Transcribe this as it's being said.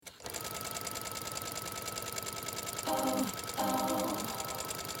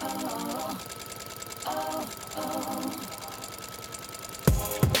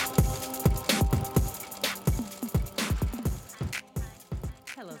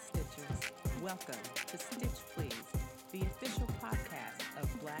Welcome to Stitch Please, the official podcast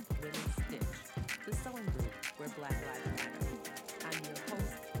of Black Women Stitch, the sewing group where Black lives matter. I'm your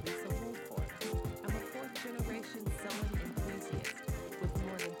host, Lisa Woolford. I'm a fourth-generation sewing enthusiast with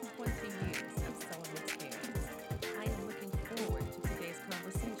more than 20 years of sewing experience. I am looking forward to today's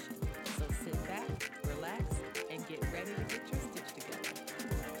conversation, so sit back, relax, and get ready to get your stitch together.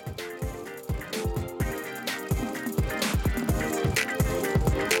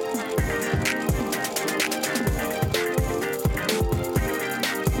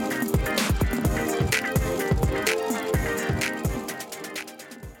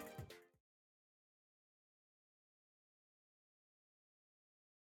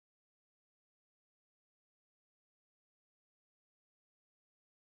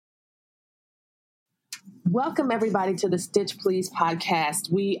 Welcome, everybody, to the Stitch Please podcast.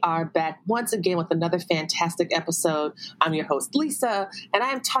 We are back once again with another fantastic episode. I'm your host, Lisa, and I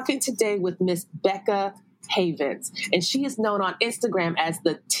am talking today with Miss Becca Havens, and she is known on Instagram as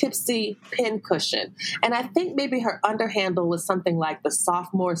the Tipsy Pincushion. And I think maybe her underhandle was something like the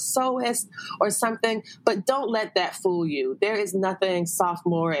Sophomore Sewist or something, but don't let that fool you. There is nothing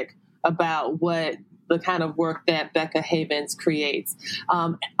sophomoric about what the kind of work that Becca Havens creates.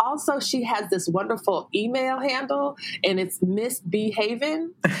 Also, she has this wonderful email handle, and it's Miss B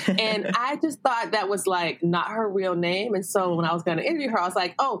Haven. And I just thought that was like not her real name. And so when I was going to interview her, I was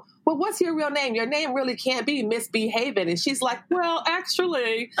like, oh, well, what's your real name? Your name really can't be Miss B Haven. And she's like, well,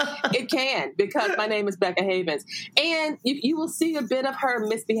 actually, it can, because my name is Becca Havens. And you will see a bit of her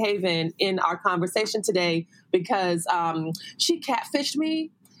misbehaving in our conversation today because she catfished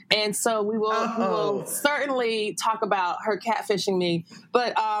me. And so we will certainly talk about her catfishing me.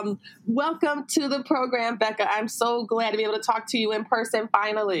 But welcome to the program, Becca. I'm so glad to be able to talk to you in person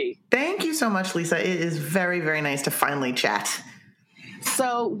finally. Thank you so much, Lisa. It is very, very nice to finally chat.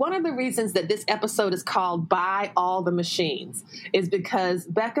 So one of the reasons that this episode is called Buy All the Machines is because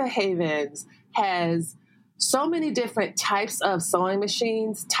Becca Havens has so many different types of sewing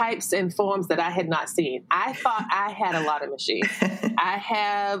machines, types and forms that I had not seen. I thought I had a lot of machines. I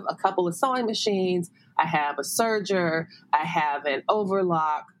have a couple of sewing machines. I have a serger. I have an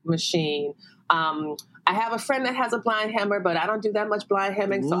overlock machine. I have a friend that has a blind hemmer, but I don't do that much blind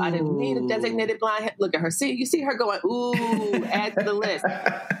hemming, so I didn't need a designated blind hemmer. Look at her. See, you see her going, ooh, add to the list.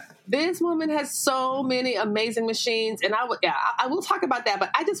 This woman has so many amazing machines, and I will talk about that, but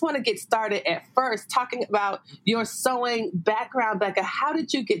I just want to get started at first talking about your sewing background, Becca. How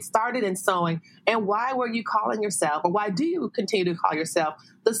did you get started in sewing, and why were you calling yourself, or why do you continue to call yourself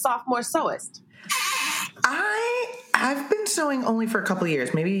the Sophomore Sewist? I've been sewing only for a couple of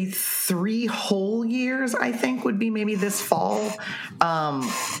years, maybe 3 whole years, I think would be maybe this fall.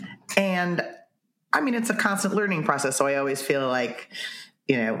 And I mean, it's a constant learning process, so I always feel like,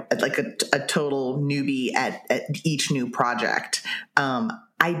 you know, like a total newbie at each new project.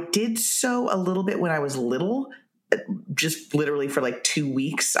 I did sew a little bit when I was little, just literally for like 2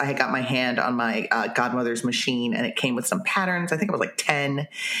 weeks. I had got my hand on my godmother's machine, and it came with some patterns. I think I was like 10,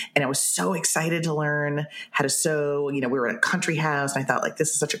 and I was so excited to learn how to sew. You know, we were in a country house, and I thought, like, this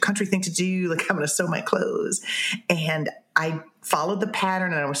is such a country thing to do. Like, I'm going to sew my clothes. And I followed the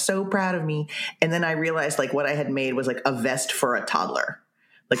pattern, and I was so proud of me. And then I realized, like, what I had made was like a vest for a toddler.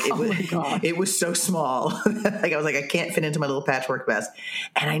 Like it was so small. Like I was like, I can't fit into my little patchwork vest.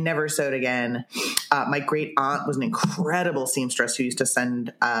 And I never sewed again. My great aunt was an incredible seamstress who used to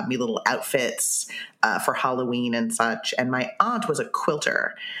send me little outfits for Halloween and such. And my aunt was a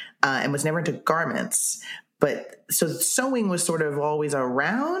quilter and was never into garments. But so sewing was sort of always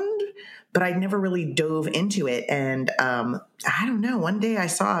around, but I never really dove into it. And I don't know, one day I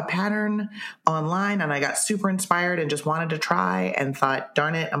saw a pattern online and I got super inspired and just wanted to try and thought,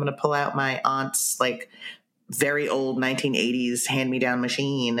 darn it, I'm going to pull out my aunt's like very old 1980s hand-me-down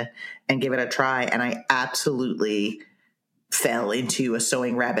machine and give it a try. And I absolutely fell into a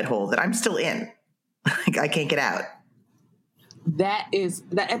sewing rabbit hole that I'm still in. Like, I can't get out.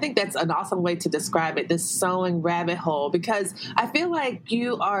 I think that's an awesome way to describe it, this sewing rabbit hole, because I feel like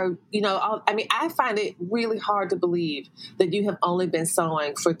you are, you know, I mean, I find it really hard to believe that you have only been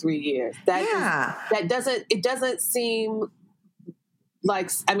sewing for 3 years. It doesn't seem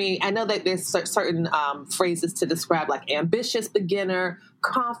like, I mean, I know that there's certain phrases to describe like ambitious beginner,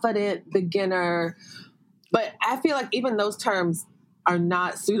 confident beginner, but I feel like even those terms are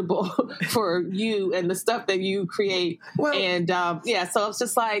not suitable for you and the stuff that you create. Well, and so it's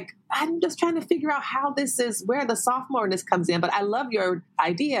just like, I'm just trying to figure out how this is, where the sophomoreness comes in. But I love your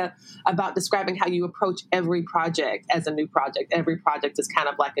idea about describing how you approach every project as a new project. Every project is kind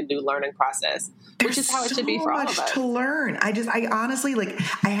of like a new learning process, which is how it should be for all of us. There's so much to learn. I honestly, like,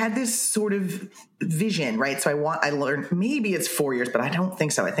 I had this sort of vision, right? So I learned, maybe it's 4 years, but I don't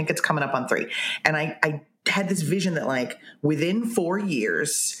think so. I think it's coming up on 3. And I had this vision that, like, within 4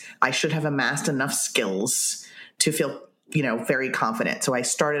 years, I should have amassed enough skills to feel, very confident. So I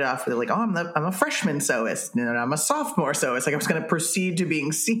started off with like, I'm a freshman sewist, and I'm a sophomore sewist. Like, I was going to proceed to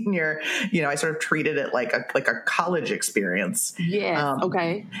being senior. I sort of treated it like a college experience. Yeah.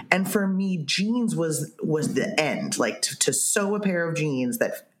 Okay. And for me, jeans was the end. Like, to sew a pair of jeans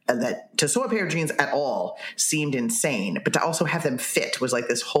to sew a pair of jeans at all seemed insane, but to also have them fit was like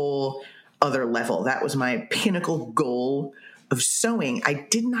this whole other level. That was my pinnacle goal of sewing. I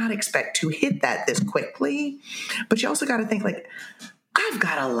did not expect to hit that this quickly, but you also got to think, like, I've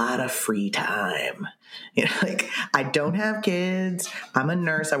got a lot of free time. Like, I don't have kids. I'm a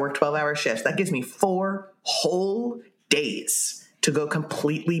nurse. I work 12-hour shifts. That gives me 4 whole days to go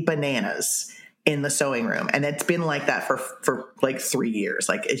completely bananas in the sewing room. And it's been like that for like 3 years.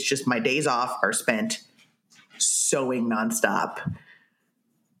 Like, it's just, my days off are spent sewing nonstop.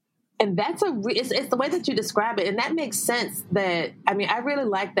 And that's it's the way that you describe it. And that makes sense. I really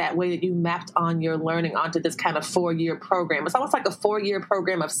like that way that you mapped on your learning onto this kind of 4-year program. It's almost like a 4-year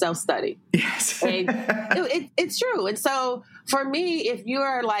program of self-study. Yes. It's true. And so for me, if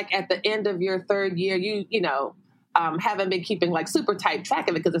you're like at the end of your 3rd year, haven't been keeping like super tight track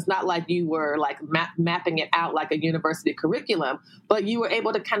of it, because it's not like you were like mapping it out like a university curriculum, but you were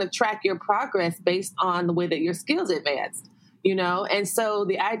able to kind of track your progress based on the way that your skills advanced. And so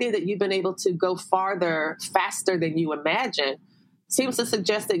the idea that you've been able to go farther, faster than you imagine, seems to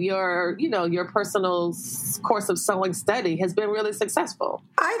suggest that your personal course of sewing study has been really successful.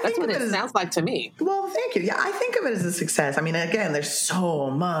 That's what it sounds like to me. Well, thank you. Yeah, I think of it as a success. I mean, again, there's so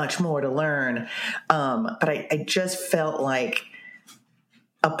much more to learn. But I just felt like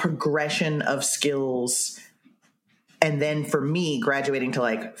a progression of skills. And then for me, graduating to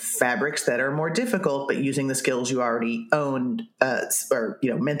like fabrics that are more difficult, but using the skills you already owned,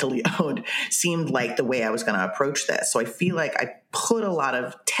 mentally owned, seemed like the way I was going to approach this. So I feel like I put a lot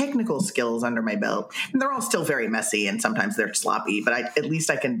of technical skills under my belt, and they're all still very messy and sometimes they're sloppy, but at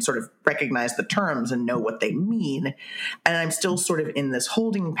least I can sort of recognize the terms and know what they mean. And I'm still sort of in this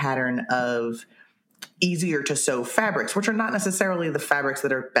holding pattern of easier to sew fabrics, which are not necessarily the fabrics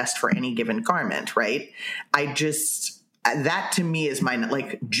that are best for any given garment, right? That to me is my,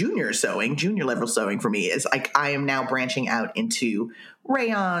 like, junior level sewing for me is like, I am now branching out into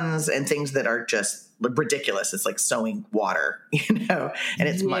rayons and things that are just ridiculous. It's like sewing water, and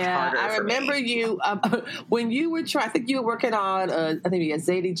it's much harder. I remember you when you were I think you were working on a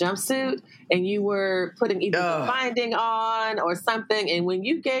Zadie jumpsuit, and you were putting either the binding on or something. And when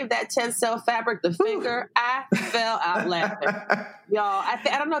you gave that tencel fabric the finger, I fell out laughing. Y'all, I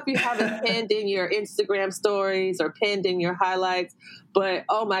don't know if you have it pinned in your Instagram stories or pinned in your highlights, but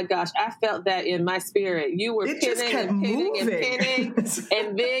oh my gosh, I felt that in my spirit. You were pinning and pinning and pinning,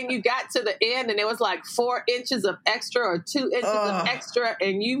 and then you got to the end, and it was like 4 inches of extra or 2 inches of extra,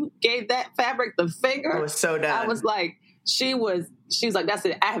 and you gave that fabric the finger. I was so done. I was like, she was like, that's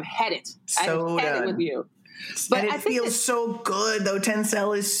it. I have had it. So I have had it with you. But and it feels so good, though.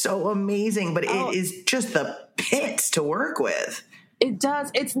 Tencel is so amazing, but it is just the pits to work with. It does.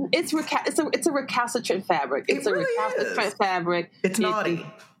 It's a recalcitrant fabric. It's a recalcitrant fabric. It's naughty.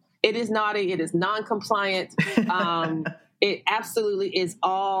 It is naughty. It is non-compliant. It absolutely is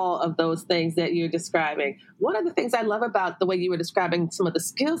all of those things that you're describing. One of the things I love about the way you were describing some of the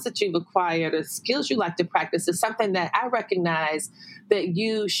skills that you've acquired or skills you like to practice is something that I recognize that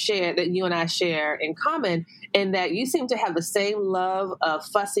you and I share in common, and that you seem to have the same love of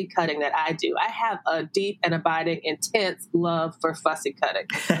fussy cutting that I do. I have a deep and abiding, intense love for fussy cutting.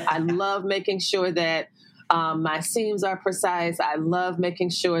 I love making sure that my seams are precise. I love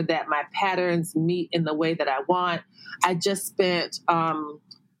making sure that my patterns meet in the way that I want. I just spent, I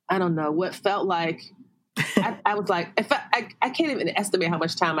don't know, what felt like, I was like, I can't even estimate how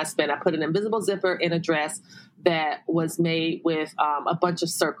much time I spent. I put an invisible zipper in a dress that was made with a bunch of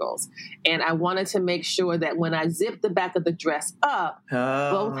circles. And I wanted to make sure that when I zipped the back of the dress up,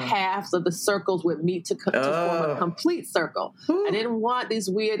 both halves of the circles would meet to form a complete circle. I didn't want these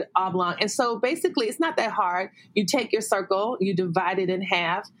weird oblong. And so basically, it's not that hard. You take your circle, you divide it in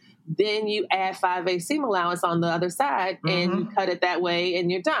half, then you add 5/8 seam allowance on the other side, and you cut it that way,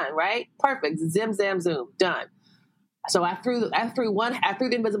 and you're done, right? Perfect. Zim, zam, zoom, done. So I threw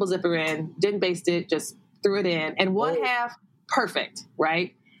the invisible zipper in, didn't baste it, just threw it in, and one half perfect,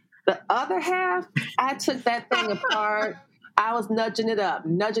 right? The other half, I took that thing apart. I was nudging it up,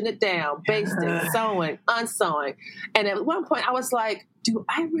 nudging it down, basting, sewing, unsewing. And at one point I was like, do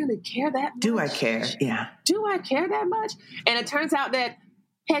I really care that much? Do I care? Yeah. Do I care that much? And it turns out that,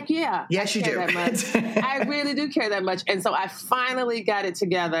 heck yeah. Yes, you do. That much. I really do care that much. And so I finally got it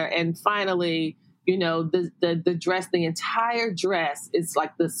together, and finally, you know, the dress, the entire dress is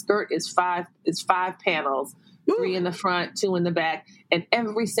like, the skirt is five panels. 3 in the front, 2 in the back, and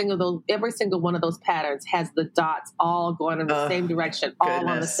every single one of those patterns has the dots all going in the same direction, all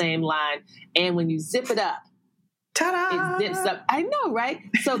on the same line. And when you zip it up, ta-da! It zips up. I know, right?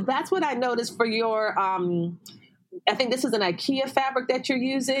 So that's what I noticed for your. I think this is an IKEA fabric that you're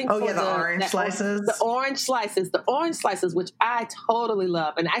using. Oh yeah, the orange slices. The orange slices, which I totally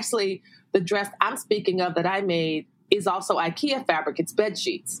love. And actually, the dress I'm speaking of that I made is also IKEA fabric. It's bed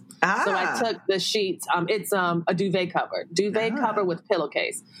sheets. So I took the sheets. It's a duvet cover with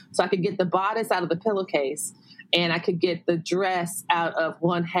pillowcase. So I could get the bodice out of the pillowcase, and I could get the dress out of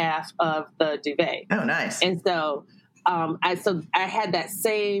one half of the duvet. Oh, nice. And so I had that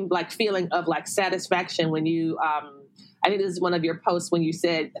same like feeling of like satisfaction when you. I think this is one of your posts when you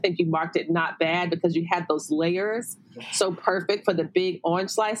said, I think you marked it not bad because you had those layers so perfect for the big orange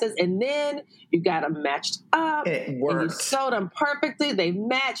slices. And then you got them matched up. It worked. And you sewed them perfectly. They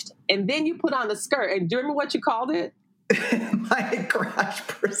matched. And then you put on the skirt. And do you remember what you called it? My crotch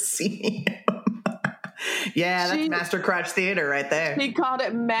proscenium. Yeah, that's Master Crotch Theater right there. He called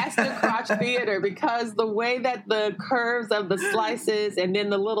it Master Crotch Theater because the way that the curves of the slices and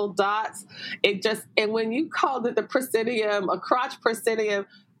then the little dots, and when you called it the proscenium, a crotch proscenium,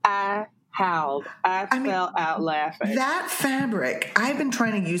 I howled. I fell out laughing. That fabric, I've been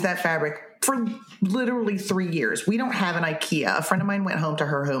trying to use that fabric for literally 3 years. We don't have an IKEA. A friend of mine went home to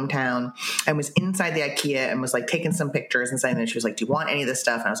her hometown and was inside the IKEA and was like taking some pictures and saying that she was like, do you want any of this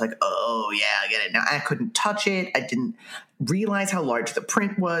stuff? And I was like, oh yeah, I get it. Now I couldn't touch it. I didn't realize how large the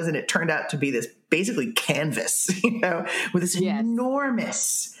print was. And it turned out to be this basically canvas, with this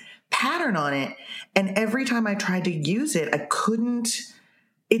enormous pattern on it. And every time I tried to use it, I couldn't.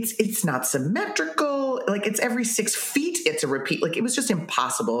 It's not symmetrical. Like it's every 6 feet. It's a repeat. Like it was just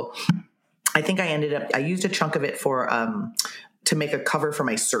impossible. I think I used a chunk of it for, to make a cover for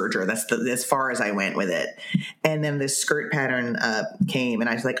my serger. That's as far as I went with it. And then this skirt pattern, came and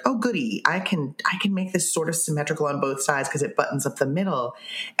I was like, oh goody, I can make this sort of symmetrical on both sides because it buttons up the middle.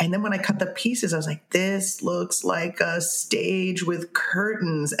 And then when I cut the pieces, I was like, this looks like a stage with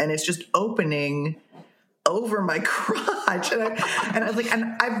curtains and it's just opening over my crotch. And I was like,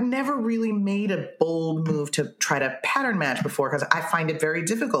 and I've never really made a bold move to try to pattern match before because I find it very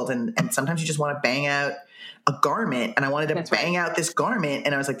difficult. And sometimes you just want to bang out a garment, and I wanted to bang out this garment.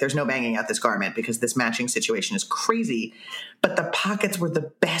 And I was like, there's no banging out this garment because this matching situation is crazy. But the pockets were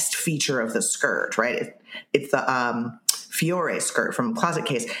the best feature of the skirt, right? It's the Fiore skirt from Closet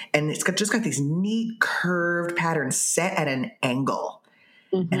Case. And it's just got these neat curved patterns set at an angle.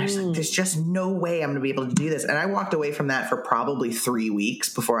 Mm-hmm. And I was like, there's just no way I'm going to be able to do this. And I walked away from that for probably 3 weeks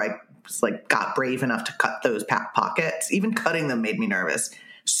before I got brave enough to cut those pockets. Even cutting them made me nervous.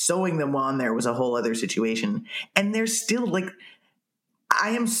 Sewing them on there was a whole other situation. And they're still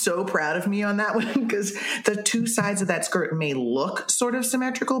I am so proud of me on that one because the 2 sides of that skirt may look sort of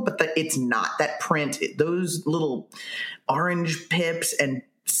symmetrical, but it's not. That print, those little orange pips and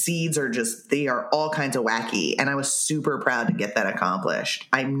seeds they are all kinds of wacky. And I was super proud to get that accomplished.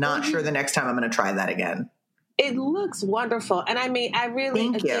 I'm not sure the next time I'm going to try that again. It looks wonderful. And I mean, I really,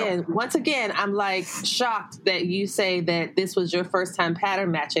 once again, I'm like shocked that you say that this was your first time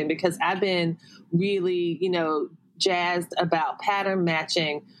pattern matching because I've been really, jazzed about pattern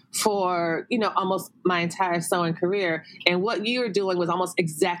matching for, almost my entire sewing career. And what you were doing was almost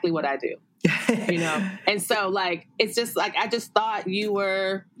exactly what I do. And so it's just I just thought you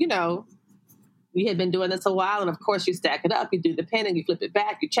were, you had been doing this a while. And of course you stack it up, you do the pinning, you flip it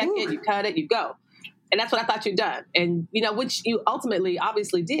back, you check it, you cut it, you go. And that's what I thought you'd done. And, which you ultimately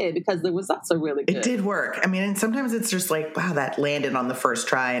obviously did because the results are really good. It did work. I mean, and sometimes it's just like, wow, that landed on the first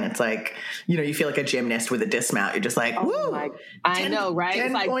try. And it's like, you feel like a gymnast with a dismount. You're just like, woo. I know, right?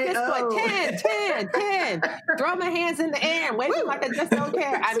 It's like, this point, 10. Throw my hands in the air and wave them like I just don't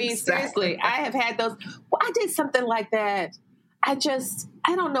care. I mean, seriously, I have had those. Well, I did something like that. I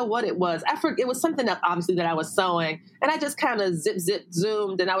don't know what it was. It was something that obviously that I was sewing, and I just kind of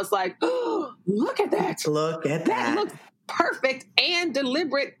zoomed, and I was like, oh, look at that. Look at that. That looks perfect and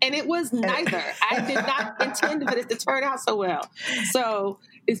deliberate, and it was neither. I did not intend for this to turn out so well. So,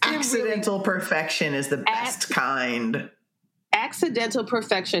 Accidental perfection is the best kind. Accidental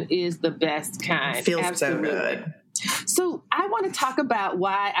perfection is the best kind. Feels Absolutely. so good. So I want to talk about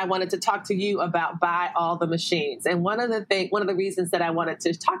why I wanted to talk to you about Buy All the Machines. And one of the reasons that I wanted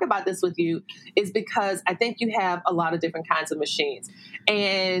to talk about this with you is because I think you have a lot of different kinds of machines.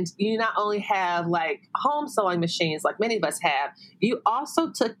 And you not only have like home sewing machines like many of us have, you also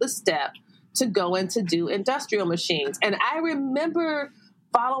took the step to go in to do industrial machines. And I remember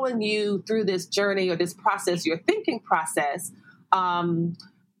following you through this journey or this process, your thinking process,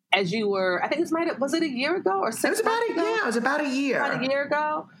 as you were, I think was it a year ago or 6 months ago? Yeah, it was about a year. About a year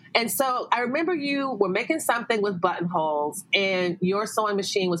ago. And so I remember you were making something with buttonholes and your sewing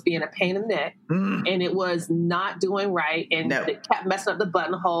machine was being a pain in the neck and it was not doing right and it kept messing up the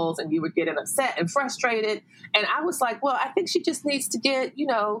buttonholes and you were getting upset and frustrated. And I was like, well, I think she just needs to get,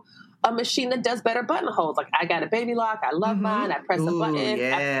 a machine that does better buttonholes. Like I got a Baby Lock. I love mine. I press the button.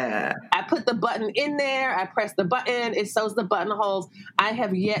 Yeah. I put the button in there. I press the button. It sews the buttonholes. I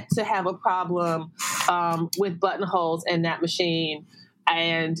have yet to have a problem with buttonholes in that machine.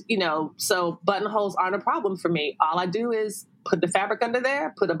 And, so buttonholes aren't a problem for me. All I do is put the fabric under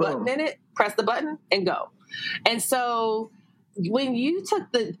there, put a button in it, press the button, and go. And so when you took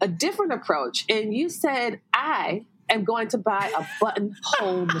a different approach and you said, I am going to buy a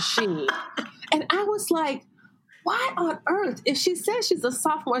buttonhole machine. And I was like, why on earth? If she says she's a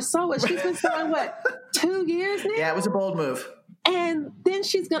sophomore sewer, she's been sewing, 2 years now? Yeah, it was a bold move. And then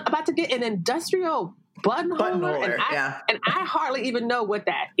she's about to get an industrial buttonholer. And I hardly even know what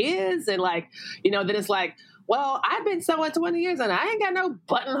that is. And then it's like, well, I've been sewing 20 years and I ain't got no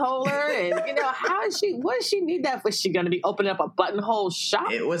buttonholer. And, what does she need that for? Is she going to be opening up a buttonhole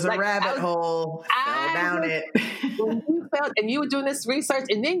shop? It was a rabbit hole. Fell down it. When you felt, and you were doing this research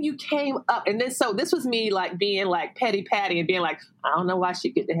and then you came up and then, so this was me being petty Patty and being like, I don't know why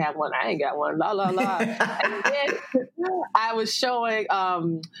she get to have one. I ain't got one. La, la, la. And then I was showing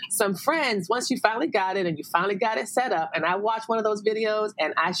some friends, once you finally got it and you finally got it set up, and I watched one of those videos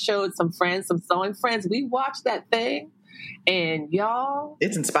and I showed some friends, some sewing friends. We watched that thing and y'all.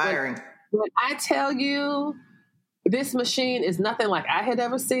 It's inspiring. When I tell you this machine is nothing like I had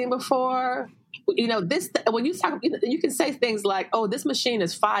ever seen before. When you talk, you can say things like, oh, this machine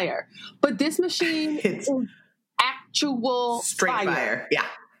is fire. But this machine is actual straight fire. Yeah.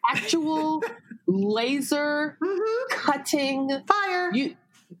 Actual laser cutting fire.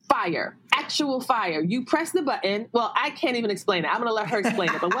 Actual fire. You press the button. Well, I can't even explain it. I'm going to let her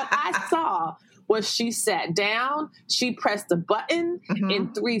explain it. But what I saw was she sat down, she pressed the button.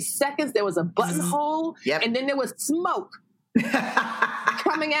 In 3 seconds, there was a buttonhole. Yep. And then there was smoke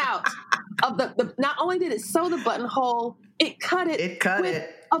coming out of the not only did it sew the buttonhole, it cut it with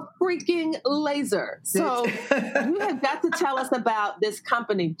a freaking laser. So you have got to tell us about this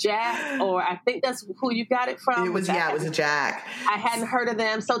company, Jack, or I think that's who you got it from. It was a Jack. I hadn't heard of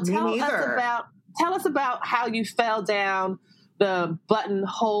them. So tell us about how you fell down the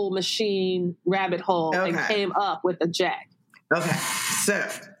buttonhole machine rabbit hole and came up with a Jack. Okay. So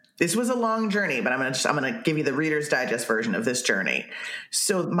this was a long journey, but I'm going to give you the Reader's Digest version of this journey.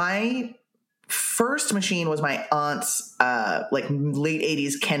 So my first machine was my aunt's late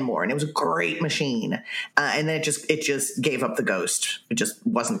 80s Kenmore, and it was a great machine. And then it just gave up the ghost.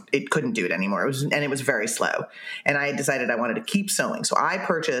 It couldn't do it anymore. It was very slow. And I decided I wanted to keep sewing. So I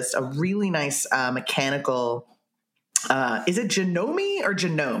purchased a really nice mechanical, is it Janome or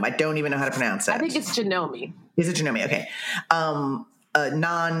Genome? I don't even know how to pronounce it. I think it's Janome. Is it Janome? Okay. A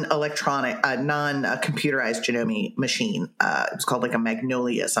non-electronic, non-computerized Janome machine. It was called a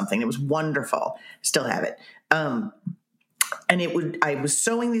Magnolia something. It was wonderful. Still have it. And I was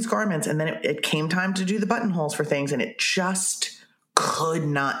sewing these garments, and then it came time to do the buttonholes for things, and it just could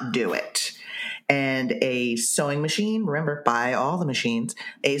not do it. And a sewing machine, remember, buy all the machines,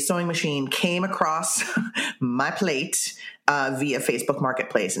 a sewing machine came across my plate via Facebook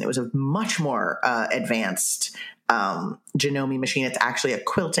Marketplace, and it was a much more advanced Janome machine. It's actually a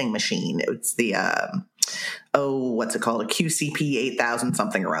quilting machine. It's the, what's it called? A QCP 8000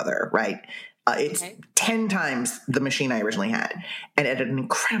 something or other, right? It's 10 times the machine I originally had, and at an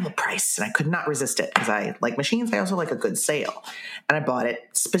incredible price. And I could not resist it because I like machines. I also like a good sale. And I bought it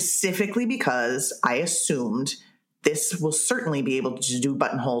specifically because I assumed this will certainly be able to do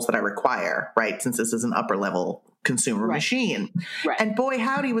buttonholes that I require, right? Since this is an upper level consumer machine. Right. And boy,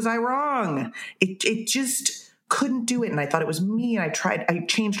 howdy, was I wrong. It just couldn't do it. And I thought it was me. And I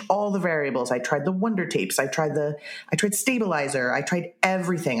changed all the variables. I tried the wonder tapes. I tried stabilizer. I tried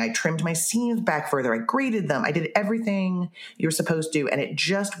everything. I trimmed my seams back further. I graded them. I did everything you're supposed to. And it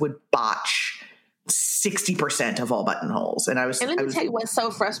just would botch 60% of all buttonholes. And let me tell you what's so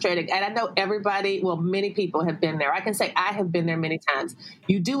frustrating. And I know everybody, well, many people have been there. I can say I have been there many times.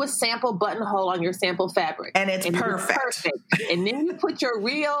 You do a sample buttonhole on your sample fabric. And it's perfect. And then you put your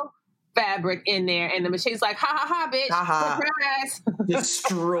real fabric in there, and the machine's like, ha ha ha, bitch, surprise.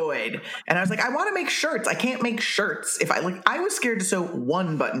 Destroyed. And I was like, I want to make shirts. I can't make shirts. I was scared to sew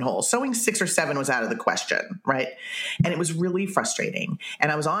one buttonhole. Sewing 6 or 7 was out of the question, right? And it was really frustrating.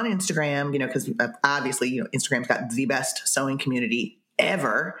 And I was on Instagram, because obviously, Instagram's got the best sewing community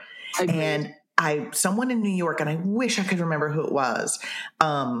ever. And someone in New York, and I wish I could remember who it was,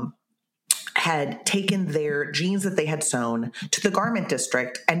 had taken their jeans that they had sewn to the garment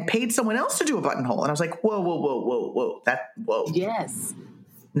district and paid someone else to do a buttonhole. And I was like, whoa. Yes.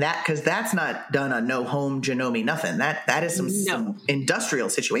 Because that's not done on no home Janome nothing. That is some industrial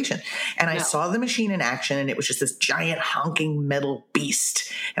situation. And I saw the machine in action, and it was just this giant honking metal beast.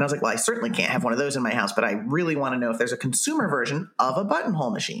 And I was like, well, I certainly can't have one of those in my house, but I really want to know if there's a consumer version of a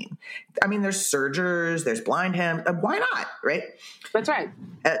buttonhole machine. I mean, there's sergers, there's blind hem. Why not? Right? That's right.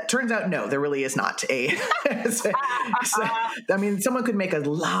 Turns out, no, there really is not someone could make a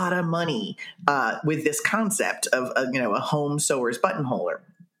lot of money with this concept of a home sewer's buttonholer.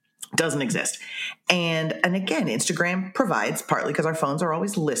 Doesn't exist. And again, Instagram provides, partly because our phones are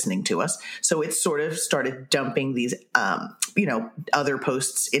always listening to us. So it sort of started dumping these, other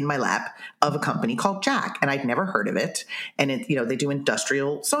posts in my lap of a company called Jack. And I'd never heard of it. And they do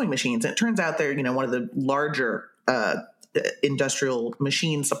industrial sewing machines. And it turns out they're, one of the larger industrial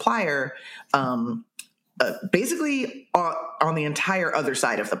machine supplier, basically on the entire other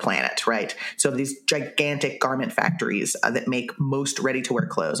side of the planet, right? So these gigantic garment factories that make most ready-to-wear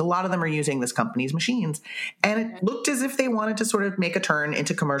clothes, a lot of them are using this company's machines, and it looked as if they wanted to sort of make a turn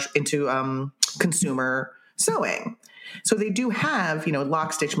into consumer sewing. So they do have,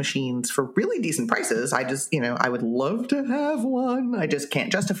 lock stitch machines for really decent prices. I just, I would love to have one. I just can't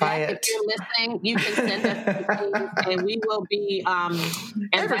justify it. If you're listening, you can send us machines, and we will be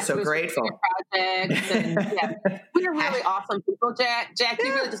ever so grateful. Projects, and we're really awesome people, Jack. Jack,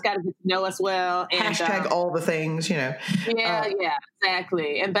 you really just got to get to know us well. And, hashtag all the things, Yeah,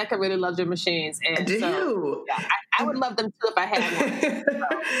 exactly. And Becca really loves your machines. And I do. I would love them too if I had one. So,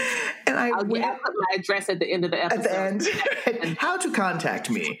 and I'll put my address at the end of the episode. At the end. How to contact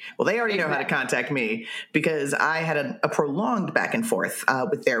me. Well, they already know how to contact me, because I had a prolonged back and forth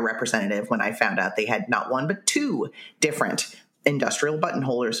with their representative when I found out they had not one but 2 different industrial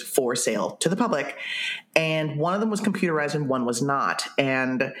buttonholers for sale to the public. And one of them was computerized and one was not.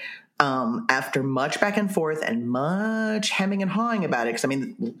 And after much back and forth and much hemming and hawing about it, because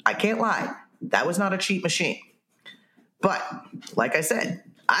I can't lie, that was not a cheap machine. But like I said,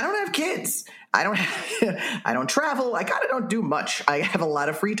 I don't have kids. I don't travel. I kind of don't do much. I have a lot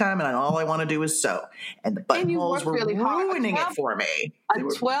of free time, and all I want to do is sew. And the buttonholes were really ruining it for me. A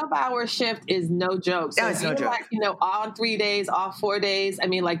 12-hour shift is no joke. So it's no joke. On 3 days, off 4 days.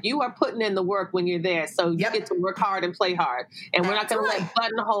 You are putting in the work when you're there. So you get to work hard and play hard. And we're not going to let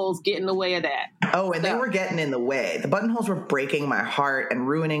buttonholes get in the way of that. Oh, and they were getting in the way. The buttonholes were breaking my heart and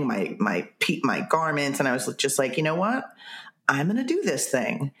ruining my garments. And I was just like, you know what? I'm going to do this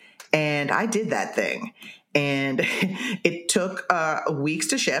thing. And I did that thing. And it took weeks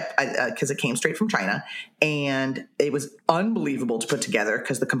to ship because it came straight from China. And it was unbelievable to put together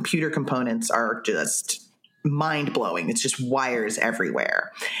because the computer components are just mind-blowing. It's just wires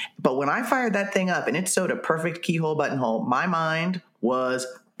everywhere. But when I fired that thing up and it sewed a perfect keyhole buttonhole, my mind was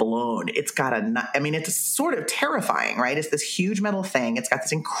blown. It's got it's sort of terrifying, right? It's this huge metal thing. It's got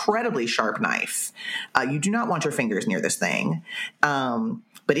this incredibly sharp knife. You do not want your fingers near this thing.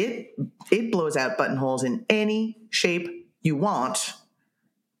 But it blows out buttonholes in any shape you want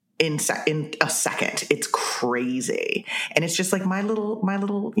in a second. It's crazy. And it's just like my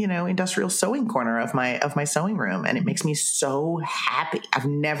little, industrial sewing corner of my sewing room. And it makes me so happy. I've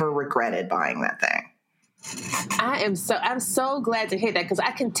never regretted buying that thing. I'm so glad to hear that, because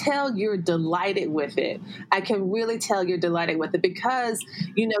I can tell you're delighted with it. I can really tell you're delighted with it because,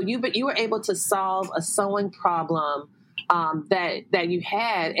 you were able to solve a sewing problem that you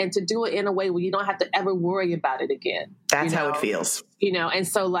had, and to do it in a way where you don't have to ever worry about it again. That's how it feels. And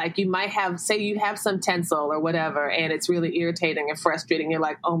so you might have some tencel or whatever, and it's really irritating and frustrating. You're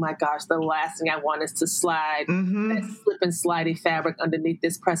like, oh my gosh, the last thing I want is to slide that slip and slidey fabric underneath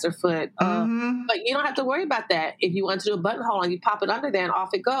this presser foot. But you don't have to worry about that. If you want to do a buttonhole and you pop it under there and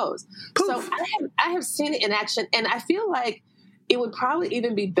off it goes. Poof. So I have seen it in action, and I feel like it would probably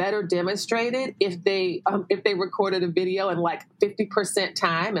even be better demonstrated if they recorded a video in 50%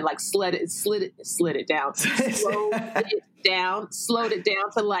 time and slid it down, slowed it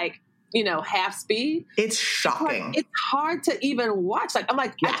down to half speed. It's shocking. It's hard to even watch. Like, I'm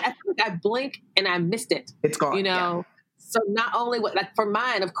like, I feel like I blink and I missed it. It's gone. So not only for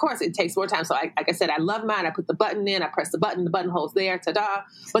mine, of course, it takes more time. So like I said, I love mine. I put the button in, I press the button holds there, ta-da.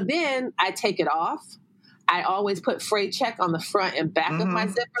 But then I take it off. I always put freight check on the front and back of my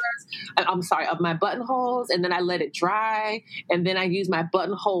zippers. Of my buttonholes. And then I let it dry. And then I use my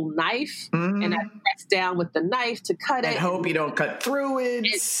buttonhole knife and I press down with the knife to cut it. And hope you don't cut through it.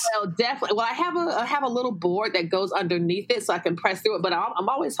 Definitely. Well, I have a little board that goes underneath it so I can press through it. But I'm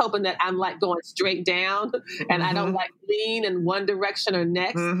always hoping that I'm like going straight down and I don't like lean in one direction or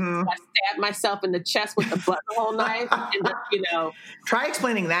next. So I stab myself in the chest with the buttonhole knife. And try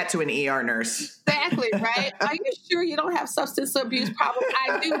explaining that to an ER nurse. Exactly, right? Are you sure you don't have substance abuse problems?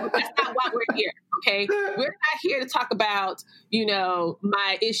 I do, but that's not why we're here, okay? We're not here to talk about,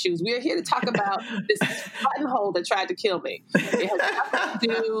 my issues. We're here to talk about this buttonhole that tried to kill me. It has nothing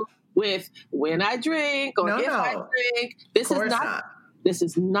to do with when I drink or if I drink. This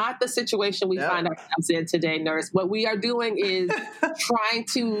is not the situation we find ourselves in today, nurse. What we are doing is trying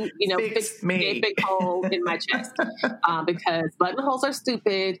to, fix a big hole in my chest because buttonholes are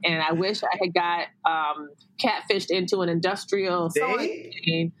stupid, and I wish I had got catfished into an industrial sewing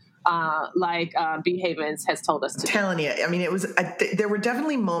machine like B. Havens has told us to. I'm telling you, I mean, it was. There were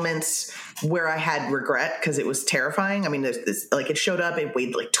definitely moments where I had regret because it was terrifying. I mean, there's this it showed up. It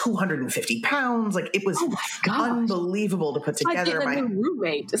weighed like 250 pounds. Like it was unbelievable to put together. It's like getting a new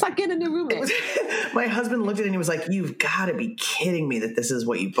roommate. It's like getting a new roommate. My husband looked at it and he was like, "You've got to be kidding me that this is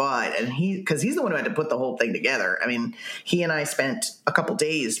what you bought." And because he's the one who had to put the whole thing together. I mean, he and I spent a couple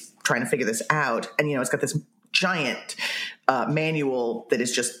days trying to figure this out, and it's got this giant manual that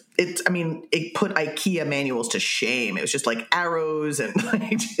is just it put IKEA manuals to shame. It was just like arrows and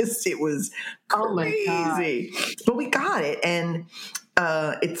it was crazy. But we got it, and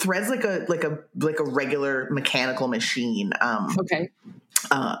it threads like a regular mechanical machine.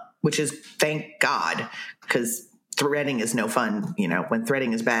 Which is thank God, because threading is no fun. When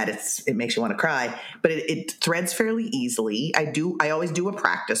threading is bad, it makes you want to cry. But it threads fairly easily. I always do a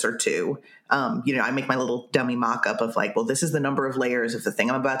practice or two. I make my little dummy mock-up of like, well, this is the number of layers of the thing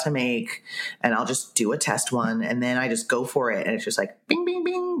I'm about to make, and I'll just do a test one, and then I just go for it, and it's just like bing, bing,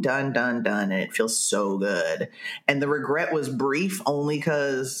 bing, done, done, done, and it feels so good. And the regret was brief, only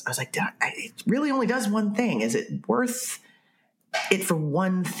because I was like, it really only does one thing. Is it worth it for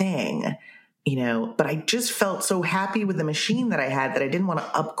one thing? But I just felt so happy with the machine that I had that I didn't want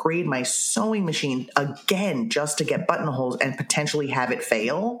to upgrade my sewing machine again just to get buttonholes and potentially have it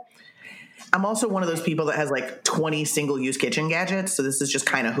fail. I'm also one of those people that has like 20 single-use kitchen gadgets, so this is just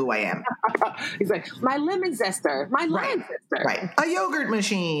kind of who I am. He's like, my lemon zester, my lime zester. Right. A yogurt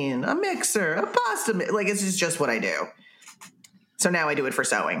machine, a mixer, a pasta this is just what I do. So now I do it for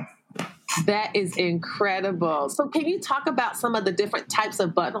sewing. That is incredible. So can you talk about some of the different types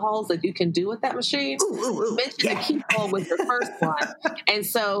of buttonholes that you can do with that machine? You mentioned the keyhole was the first one. And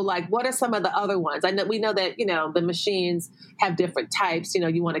so what are some of the other ones? We know that, the machines have different types.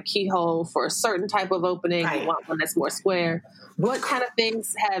 You want a keyhole for a certain type of opening. Right. You want one that's more square. What kind of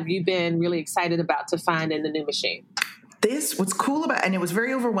things have you been really excited about to find in the new machine? What's cool about, and it was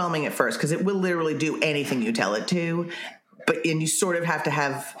very overwhelming at first because it will literally do anything you tell it to, and you sort of have to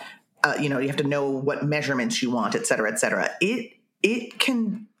have, you have to know what measurements you want, et cetera, et cetera. It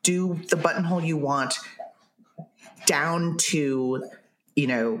can do the buttonhole you want down to,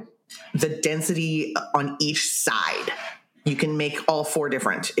 the density on each side. You can make all four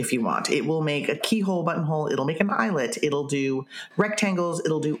different if you want. It will make a keyhole buttonhole. It'll make an eyelet. It'll do rectangles.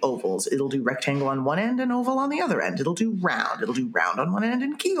 It'll do ovals. It'll do rectangle on one end and oval on the other end. It'll do round. It'll do round on one end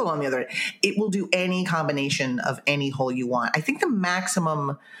and keyhole on the other end. It will do any combination of any hole you want. I think the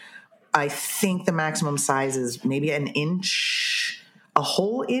maximum size is maybe an inch, a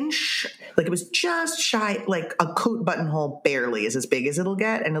whole inch. Like it was just shy, like a coat buttonhole barely is as big as it'll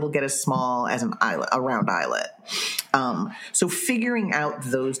get, and it'll get as small as an eyelet, a round eyelet. So figuring out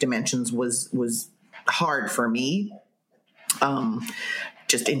those dimensions was hard for me.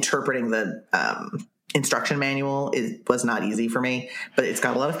 Just interpreting the instruction manual was not easy for me, but it's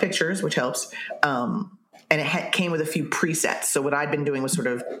got a lot of pictures, which helps. And it came with a few presets. So what I'd been doing was sort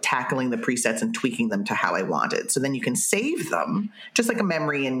of tackling the presets and tweaking them to how I wanted. So then you can save them, just like a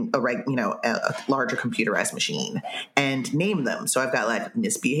memory in a larger computerized machine, and name them. So I've got like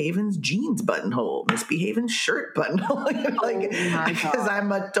Miss B. Havens jeans buttonhole, Miss B. Havens shirt buttonhole, because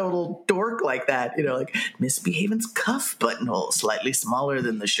I'm a total dork like that. Like Miss B. Havens cuff buttonhole, slightly smaller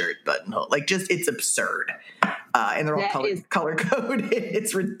than the shirt buttonhole. Like just it's absurd. and they're all color coded.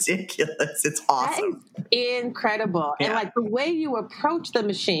 It's ridiculous. It's awesome. That is incredible. Yeah. And like the way you approach the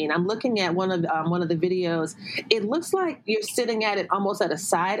machine, I'm looking at one of the videos. It looks like you're sitting at it almost at a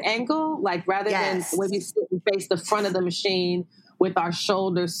side angle, like rather than when we sit and face the front of the machine with our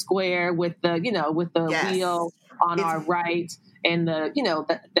shoulders square, with the wheel on our right. And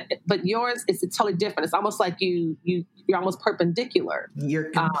but yours is totally different. It's almost like you're almost perpendicular.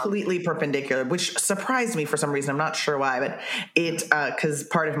 You're completely perpendicular, which surprised me for some reason. I'm not sure why, but because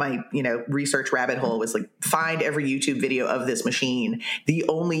part of my research rabbit hole was like find every YouTube video of this machine. The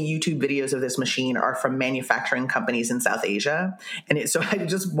only YouTube videos of this machine are from manufacturing companies in South Asia, and so I'm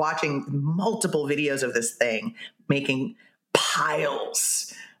just watching multiple videos of this thing making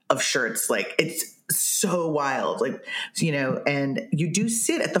piles of shirts. Like it's so wild, and you do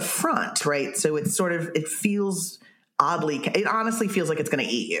sit at the front, right? So it's it feels it honestly feels like it's going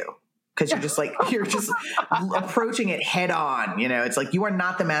to eat you because you're just approaching it head on. It's like you are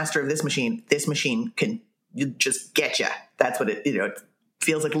not the master of this machine. This machine can just get you. That's what it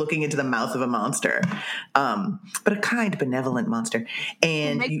feels like, looking into the mouth of a monster, but a kind, benevolent monster.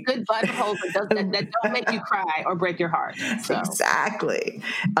 And make good buttonholes that don't make you cry or break your heart. So. Exactly.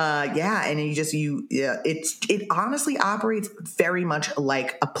 And it honestly operates very much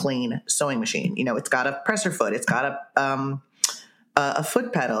like a plain sewing machine. It's got a presser foot. It's got a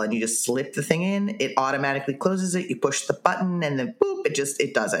foot pedal, and you just slip the thing in. It automatically closes it. You push the button, and then boop,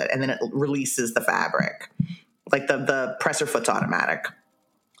 it does it, and then it releases the fabric. Like the presser foot's automatic.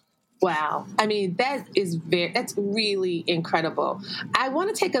 Wow. I mean, that's really incredible. I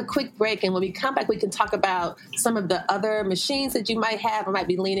want to take a quick break, and when we come back, we can talk about some of the other machines that you might have or might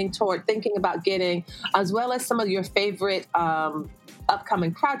be leaning toward thinking about getting, as well as some of your favorite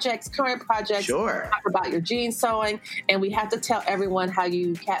upcoming projects, current projects. Sure. Talk about your jean sewing, and we have to tell everyone how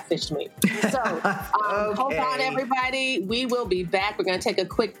you catfished me. So Okay. Hold on, everybody. We will be back. We're going to take a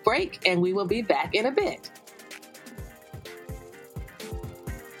quick break, and we will be back in a bit.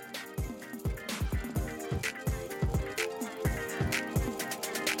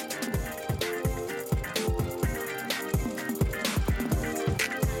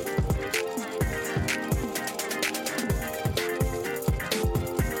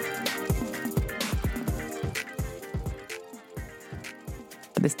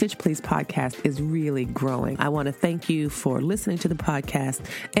 The Stitch Please podcast is really growing. I want to thank you for listening to the podcast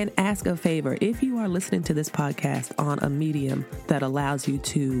and ask a favor. If you are listening to this podcast on a medium that allows you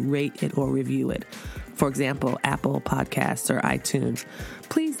to rate it or review it, for example, Apple Podcasts or iTunes,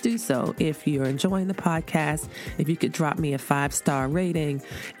 please do so. If you're enjoying the podcast, if you could drop me a 5-star rating,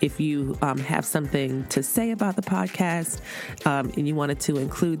 if you have something to say about the podcast, and you wanted to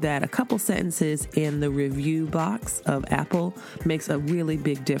include that, a couple sentences in the review box of Apple makes a really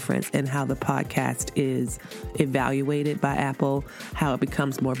big difference in how the podcast is evaluated by Apple, how it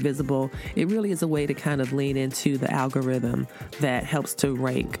becomes more visible. It really is a way to kind of lean into the algorithm that helps to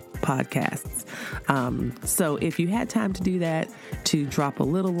rank podcasts. So if you had time to do that, to drop a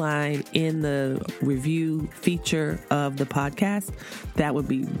little line in the review feature of the podcast, that would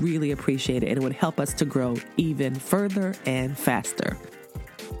be really appreciated, and it would help us to grow even further and faster.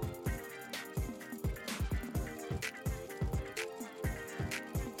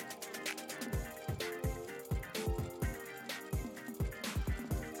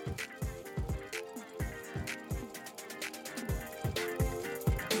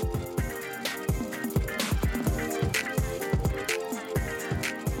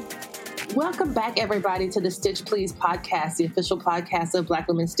 Welcome back, everybody, to the Stitch Please podcast, the official podcast of Black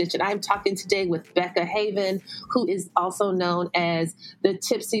Women Stitch. And I'm talking today with Becca Haven, who is also known as the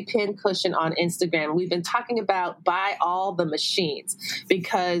Tipsy Pincushion on Instagram. We've been talking about Buy All the Machines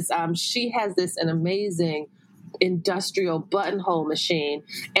because she has an amazing industrial buttonhole machine.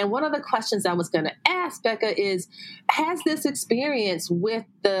 And one of the questions I was going to ask Becca is, has this experience with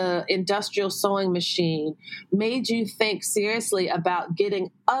the industrial sewing machine made you think seriously about getting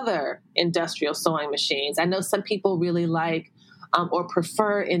other industrial sewing machines? I know some people really like or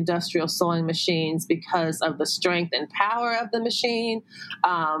prefer industrial sewing machines because of the strength and power of the machine.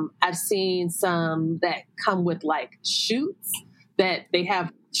 I've seen some that come with like chutes, that they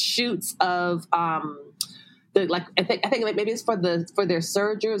have chutes of I think maybe it's for their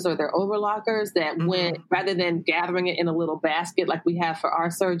sergers or their overlockers that when rather than gathering it in a little basket like we have for our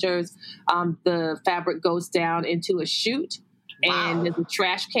sergers, the fabric goes down into a chute. Wow. And there's a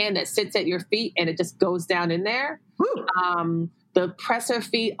trash can that sits at your feet and it just goes down in there. The presser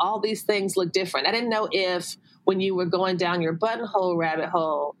feet, all these things look different. I didn't know if when you were going down your buttonhole rabbit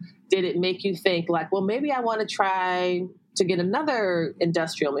hole, did it make you think like, well, maybe I want to try to get another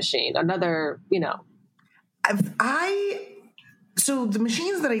industrial machine, another, So the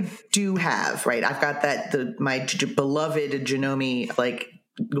machines that I do have, right? I've got my beloved Janome, like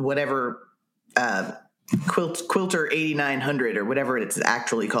whatever, Quilter 8900 or whatever it's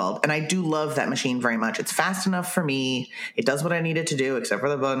actually called. And I do love that machine very much. It's fast enough for me. It does what I need it to do, except for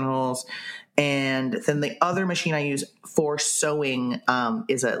the buttonholes. And then the other machine I use for sewing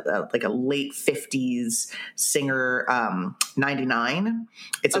is a late 50s Singer 99.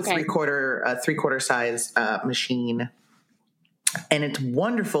 It's a three-quarter size machine. And it's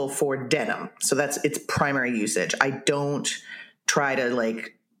wonderful for denim. So that's its primary usage. I don't try to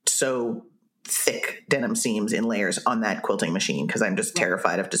sew thick denim seams in layers on that quilting machine because I'm just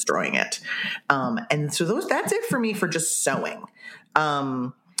terrified of destroying it. And so that's it for me for just sewing.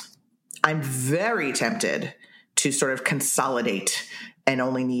 I'm very tempted to sort of consolidate and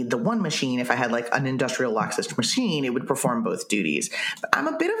only need the one machine. If I had like an industrial lock stitch machine, it would perform both duties. But I'm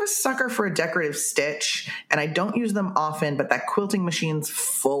a bit of a sucker for a decorative stitch, and I don't use them often, but that quilting machine's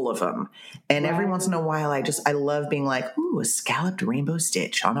full of them. And every once in a while, I love being like, ooh, a scalloped rainbow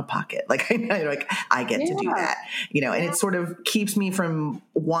stitch on a pocket. I get to do that, and it sort of keeps me from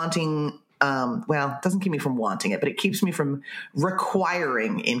wanting it doesn't keep me from wanting it, but it keeps me from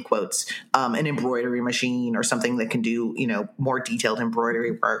requiring, in quotes, an embroidery machine or something that can do, more detailed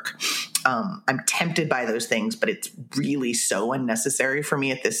embroidery work. I'm tempted by those things, but it's really so unnecessary for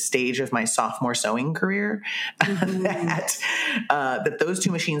me at this stage of my sophomore sewing career that those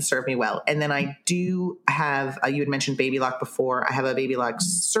two machines serve me well. And then I do have, you had mentioned Baby Lock before. I have a Baby Lock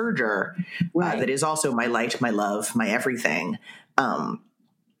serger that is also my light, my love, my everything.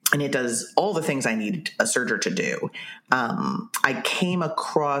 And it does all the things I need a serger to do. I came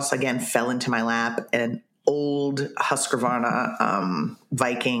across, again, fell into my lap, an old Husqvarna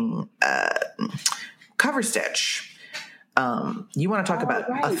Viking cover stitch. You want to talk about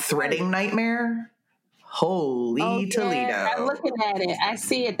a threading nightmare? Holy Toledo. I'm looking at it. I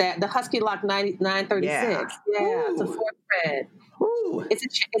see it, the Husky Lock 936. Yeah, it's a 4-thread.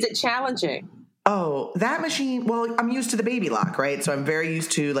 Is it challenging? Oh, that machine. Well, I'm used to the Baby Lock, right? So I'm very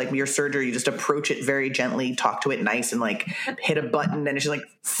used to your serger. You just approach it very gently, talk to it nice, and hit a button, and it's just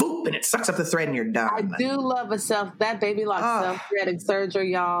foop, and it sucks up the thread, and you're done. I do love that Baby Lock self-threading serger,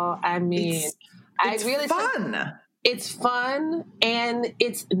 y'all. I mean, it's really fun. It's fun, and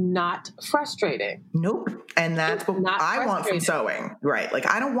it's not frustrating. Nope, and that's what I want from sewing, right?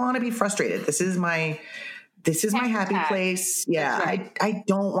 I don't want to be frustrated. This is my happy place. Yeah. Right. I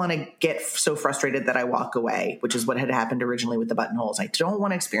don't want to get so frustrated that I walk away, which is what had happened originally with the buttonholes. I don't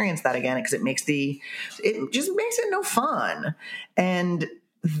want to experience that again because it just makes it no fun. And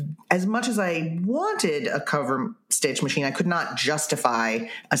as much as I wanted a cover stitch machine, I could not justify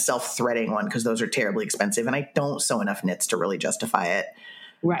a self-threading one because those are terribly expensive. And I don't sew enough knits to really justify it.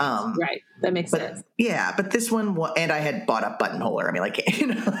 Right, right. That makes sense. Yeah, but this one, and I had bought a buttonholer. I mean,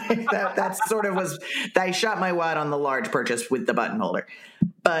 that sort of was, I shot my wad on the large purchase with the buttonholer.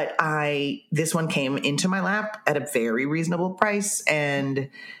 But this one came into my lap at a very reasonable price and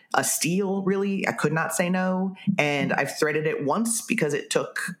a steal, really. I could not say no. And I've threaded it once because it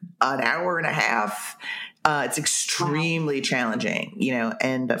took an hour and a half. It's extremely challenging,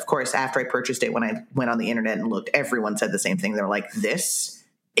 and of course, after I purchased it, when I went on the internet and looked, everyone said the same thing. They're like, this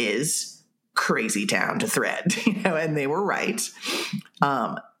is crazy town to thread, and they were right.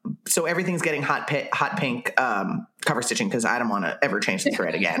 So everything's getting hot pink cover stitching because I don't want to ever change the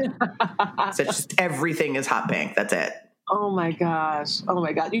thread again. So just everything is hot pink. That's it. Oh my gosh.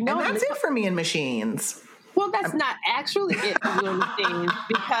 And that's it for me in machines. Well, that's not actually it for you in machines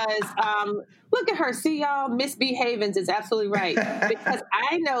because look at her. See, y'all, Miss B. Havens is absolutely right. Because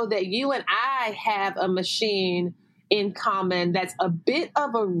I know that you and I have a machine in common that's a bit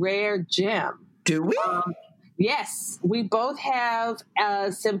of a rare gem. Do we? Yes, we both have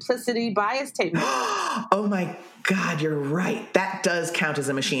a Simplicity bias tape. Oh my God, you're right. That does count as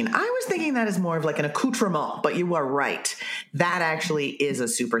a machine. I was thinking that is more of an accoutrement, but you are right. That actually is a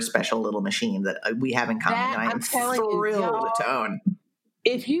super special little machine that we have in common, and I am thrilled to own.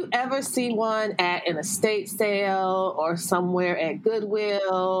 If you ever see one at an estate sale or somewhere at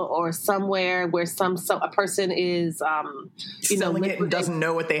Goodwill or somewhere where a person is, selling it and doesn't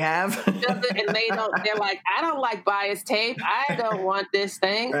know what they have, and they're like, I don't like bias tape. I don't want this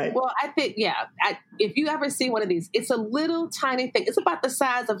thing. Right. Well, I think, if you ever see one of these, it's a little tiny thing. It's about the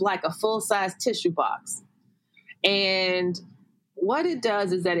size of a full-size tissue box. And what it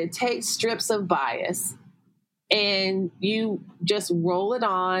does is that it takes strips of bias and you just roll it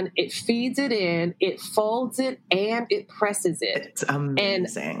on, it feeds it in, it folds it, and it presses it. It's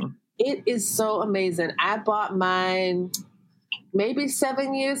amazing. And it is so amazing. I bought mine, maybe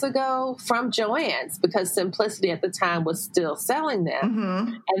 7 years ago from Joann's, because Simplicity at the time was still selling them.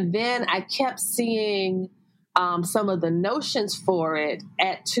 Mm-hmm. And then I kept seeing some of the notions for it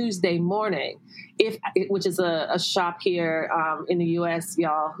at Tuesday Morning, which is a shop here in the U.S.,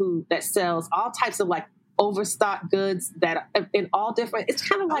 y'all, that sells all types of like overstock goods that are in all different. It's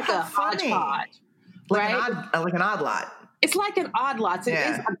kind of like a hodgepodge, right? Like an odd lot. It's like an odd lot.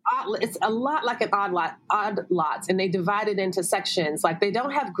 It's a lot like an odd lots, and they divide it into sections. Like they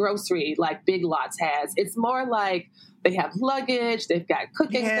don't have grocery like Big Lots has. It's more like they have luggage, they've got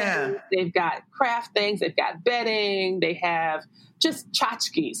cooking things, they've got craft things, they've got bedding, they have just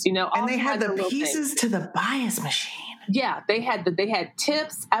tchotchkes, and they had the pieces to the bias machine. Yeah, they had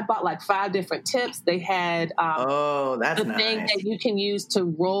tips. I bought like 5 different tips. They had that's the nice. thing that you can use to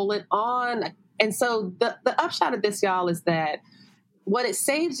roll it on. And so the upshot of this, y'all, is that what it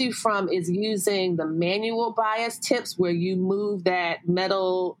saves you from is using the manual bias tips where you move that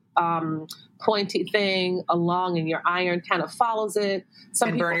metal pointy thing along and your iron kind of follows it. Some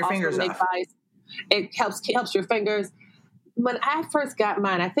and people burn your also fingers make off. bias. It helps your fingers. When I first got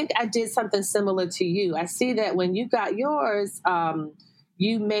mine, I think I did something similar to you. I see that when you got yours,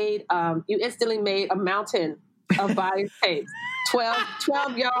 you instantly made a mountain of bias tapes.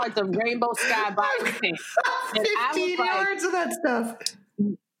 12 yards of rainbow sky bias tape. 15 yards of that stuff.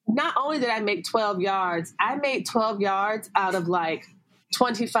 Not only did I make 12 yards, I made 12 yards out of like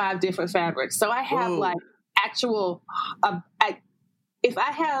 25 different fabrics. So I have like actual, if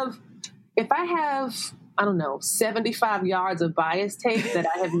I have, I don't know, 75 yards of bias tape that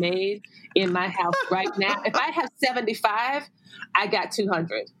I have made in my house right now. If I have 75, I got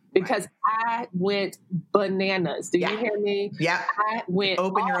 200 because I went bananas. Do you hear me? Yeah. I went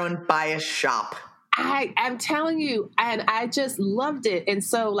open your own bias shop. I'm telling you, and I just loved it. And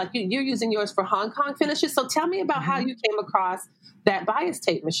so like you're using yours for Hong Kong finishes. So tell me about how you came across that bias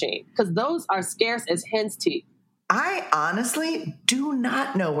tape machine, because those are scarce as hen's teeth. I honestly do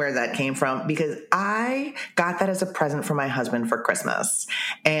not know where that came from, because I got that as a present for my husband for Christmas.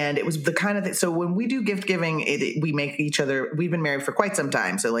 And it was the kind of thing. So when we do gift giving, we make each other, we've been married for quite some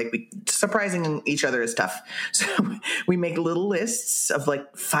time. So like surprising each other is tough. So we make little lists of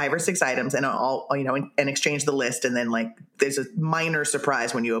like 5 or 6 items and all, and exchange the list. And then like, there's a minor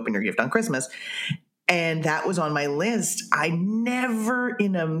surprise when you open your gift on Christmas. And that was on my list. I never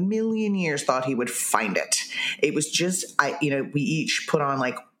in a million years thought he would find it. It was just, we each put on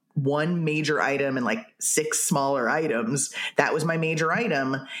like one major item and like 6 smaller items. That was my major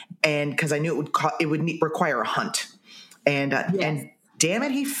item. And cause I knew it would require a hunt. And damn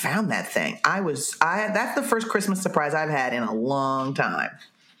it, he found that thing. That's the first Christmas surprise I've had in a long time.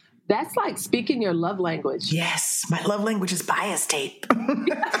 That's like speaking your love language. Yes. My love language is bias tape.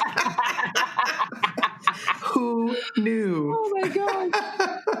 Who knew? Oh my God!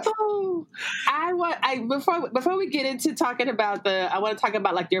 Before we get into talking about I want to talk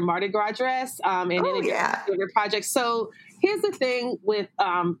about like your Mardi Gras dress and your project. So here's the thing with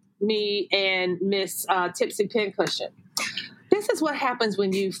me and Miss Tipsy Pincushion. This is what happens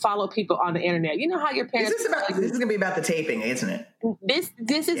when you follow people on the internet. You know how your parents. This is going to be about the taping, isn't it?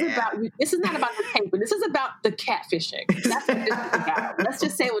 This is about. This is not about the taping. This is about the catfishing. That's what this is about. Let's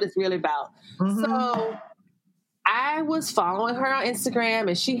just say what it's really about. Mm-hmm. So I was following her on Instagram,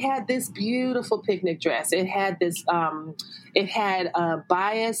 and she had this beautiful picnic dress. It had this. It had a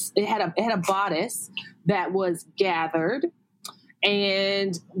bias. It had a bodice that was gathered,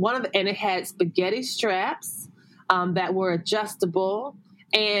 and it had spaghetti straps. That were adjustable.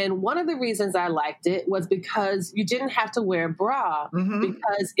 And one of the reasons I liked it was because you didn't have to wear a bra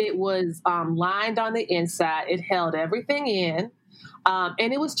because it was lined on the inside. It held everything in.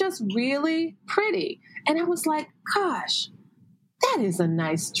 And it was just really pretty. And I was like, gosh, that is a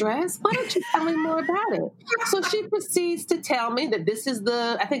nice dress. Why don't you tell me more about it? So she proceeds to tell me that this is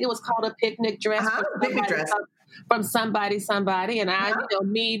I think it was called a picnic dress. Picnic dress. From somebody, and I,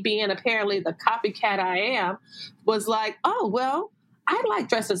 me being apparently the copycat I am, was like, oh, well, I like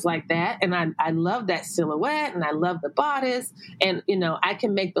dresses like that, and I love that silhouette, and I love the bodice, and, I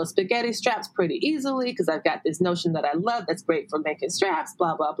can make those spaghetti straps pretty easily because I've got this notion that I love that's great for making straps,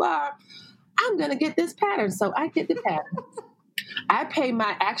 blah, blah, blah. I'm going to get this pattern, so I get the pattern. I pay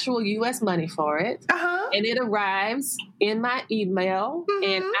my actual U.S. money for it, and it arrives in my email,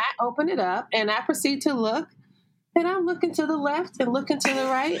 and I open it up, and I proceed to look. And I'm looking to the left and looking to the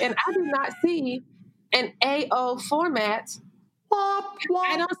right, and I do not see an AO format.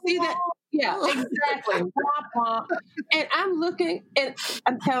 I don't see that. Yeah, exactly. And I'm looking, and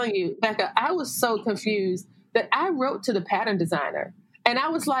I'm telling you, Becca, I was so confused that I wrote to the pattern designer. And I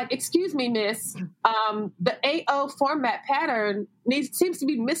was like, excuse me, miss, the AO format pattern seems to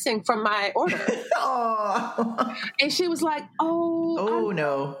be missing from my order. Oh, And she was like, oh, I'm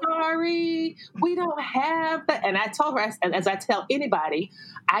no. sorry, we don't have that. And I told her, as I tell anybody,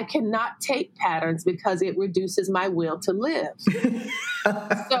 I cannot tape patterns because it reduces my will to live.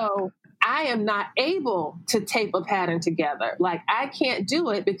 So I am not able to tape a pattern together. Like, I can't do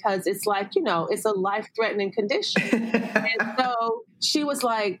it because it's like, it's a life-threatening condition. And so she was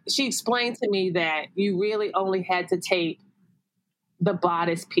like, she explained to me that you really only had to tape the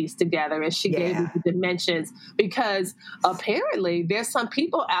bodice piece together, and she gave me the dimensions, because apparently there's some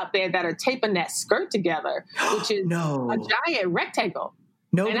people out there that are taping that skirt together, which is a giant rectangle.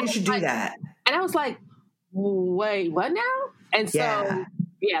 Nobody should do that. And I was like, wait, what now? And so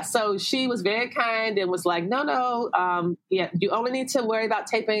so she was very kind and was like, no, you only need to worry about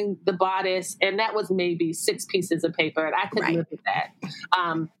taping the bodice. And that was maybe 6 pieces of paper, and I could live with that.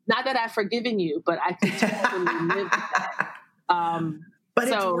 Not that I've forgiven you, but I could totally live with that. But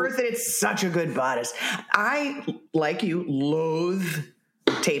it's worth it. It's such a good bodice. I, like you, loathe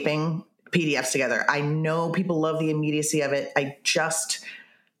taping PDFs together. I know people love the immediacy of it. I just,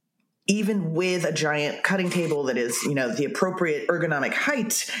 even with a giant cutting table that is, the appropriate ergonomic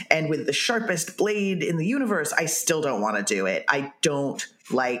height and with the sharpest blade in the universe, I still don't want to do it. I don't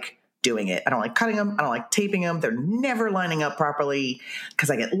like doing it. I don't like cutting them. I don't like taping them. They're never lining up properly because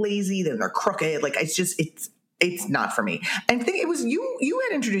I get lazy. Then they're crooked. Like, it's not for me. I think it was you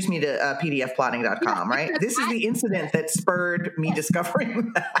had introduced me to pdfplotting.com, right? This is the incident that spurred me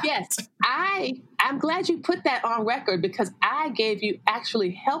discovering that. Yes. I'm glad you put that on record, because I gave you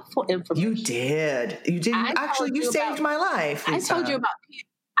actually helpful information. You did. You did. Actually, you saved my life. I told you about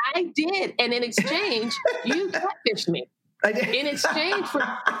I did. And in exchange, you catfished me. I did. In exchange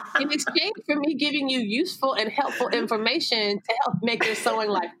for me giving you useful and helpful information to help make your sewing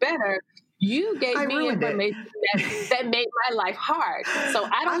life better, you gave me information that made my life hard. So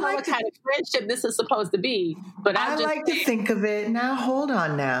I don't know what kind of friendship this is supposed to be, but I like to think of it. Now, hold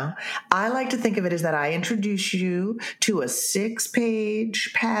on now. I like to think of it as that I introduce you to a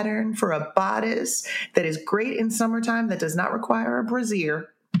 6-page pattern for a bodice that is great in summertime, that does not require a brassiere.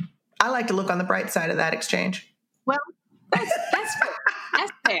 I like to look on the bright side of that exchange. Well, that's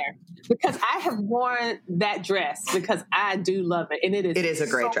fair. Because I have worn that dress because I do love it. And it is a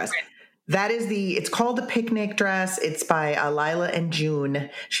great dress. Pretty. That is it's called the picnic dress. It's by Lila and June.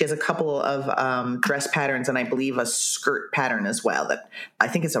 She has a couple of dress patterns, and I believe a skirt pattern as well. That I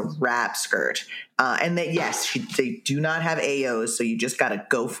think it's a wrap skirt. And that, yes, they do not have AOs, so you just got to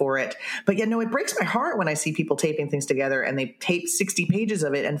go for it. But it breaks my heart when I see people taping things together and they tape 60 pages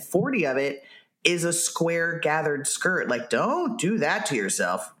of it and 40 of it is a square gathered skirt. Like, don't do that to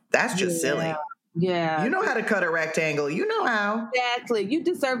yourself. That's just silly. Yeah. You know how to cut a rectangle. You know how. Exactly. You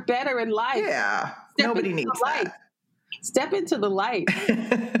deserve better in life. Yeah. Nobody needs that. Step into the light.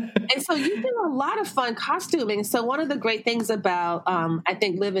 And so you do a lot of fun costuming. So one of the great things about, I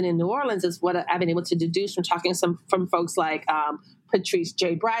think, living in New Orleans is what I've been able to deduce from talking from folks like Patrice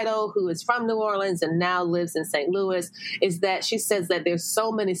J. Bridle, who is from New Orleans and now lives in St. Louis, is that she says that there's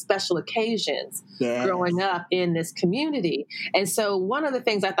so many special occasions growing up in this community. And so one of the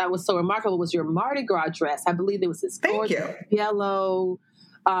things I thought was so remarkable was your Mardi Gras dress. I believe it was this gorgeous yellow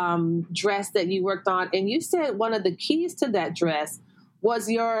dress that you worked on. And you said one of the keys to that dress was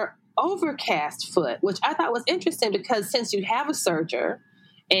your overcast foot, which I thought was interesting because since you have a serger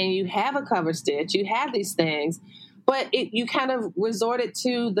and you have a cover stitch, you have these things, but you kind of resorted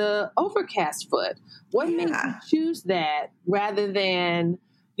to the overcast foot. What made you choose that rather than,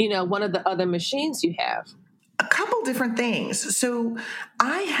 one of the other machines you have? A couple different things. So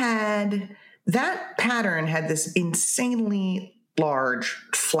that pattern had this insanely large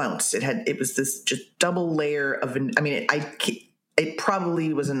flounce. It was this just double layer of, it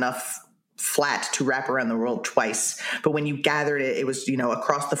probably was enough flat to wrap around the world twice. But when you gathered it, it was,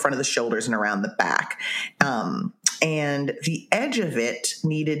 across the front of the shoulders and around the back. And the edge of it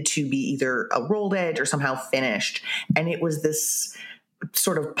needed to be either a rolled edge or somehow finished. And it was this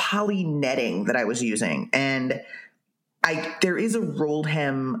sort of poly netting that I was using. And there is a rolled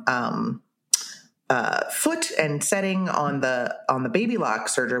hem foot and setting on the Baby Lock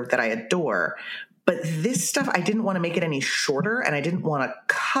serger that I adore. But this stuff, I didn't want to make it any shorter, and I didn't want to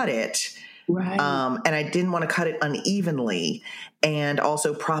cut it. Right. And I didn't want to cut it unevenly. And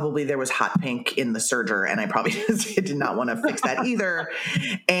also probably there was hot pink in the serger, and I probably did not want to fix that either.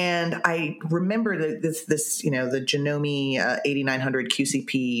 And I remember that this the Janome 8900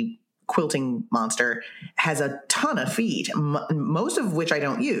 QCP quilting monster has a ton of feet, most of which I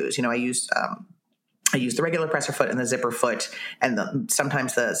don't use. I use I use the regular presser foot and the zipper foot, and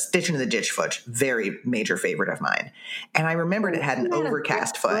sometimes the stitch into the ditch foot. Very major favorite of mine. And I remembered it had an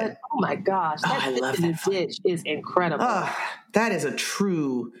overcast foot. Oh my gosh, I love that foot. Ditch is incredible. That is a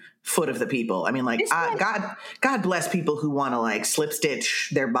true foot of the people. I mean, God bless people who want to like slip stitch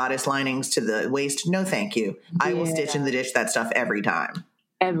their bodice linings to the waist. No, thank you. I will stitch in the ditch that stuff every time.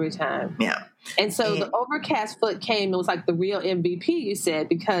 Every time. Yeah. And so the overcast foot it was like the real MVP, you said,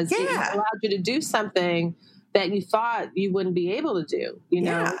 because it allowed you to do something that you thought you wouldn't be able to do, you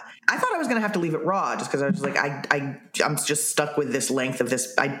know? Yeah. I thought I was going to have to leave it raw just because I was like, I'm just stuck with this length of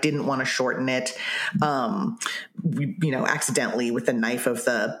this. I didn't want to shorten it, accidentally with the knife of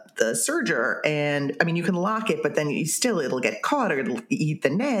the serger. And I mean, you can lock it, but then it'll get caught or it'll eat the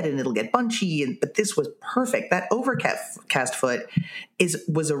net and it'll get bunchy. But this was perfect. That overcast foot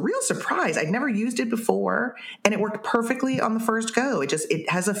was a real surprise. I'd never used it before, and it worked perfectly on the first go. It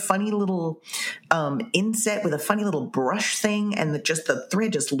has a funny little inset with a funny little brush thing, and the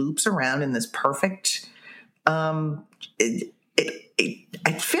thread just loops around in this perfect.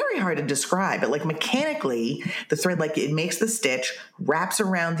 It's very hard to describe, but like mechanically, the thread, like it makes the stitch, wraps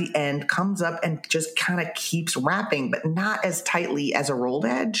around the end, comes up and just kind of keeps wrapping, but not as tightly as a rolled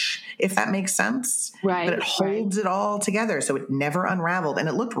edge, if that makes sense. Right. But it holds it all together, so it never unraveled, and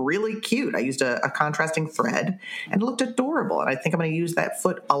it looked really cute. I used a contrasting thread, and it looked adorable, and I think I'm going to use that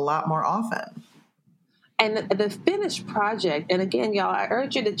foot a lot more often. And the finished project, and again, y'all, I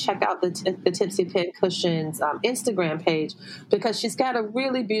urge you to check out the Tipsy Pincushions Instagram page, because she's got a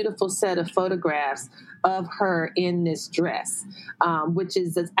really beautiful set of photographs of her in this dress, which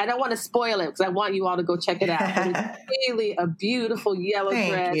is, I don't want to spoil it because I want you all to go check it out. But it's really a beautiful yellow dress.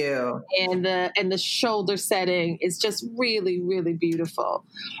 Thank you. And the shoulder setting is just really, really beautiful.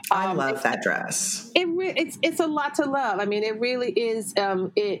 I love that dress. It's a lot to love. I mean, it really is.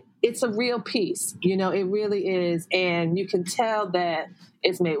 It's a real piece, you know, it really is. And you can tell that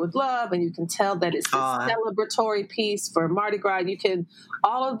it's made with love, and you can tell that it's a celebratory piece for Mardi Gras.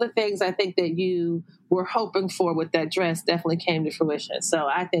 All of the things I think that you were hoping for with that dress definitely came to fruition. So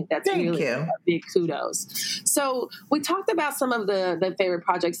I think that's really a big kudos. So we talked about some of the favorite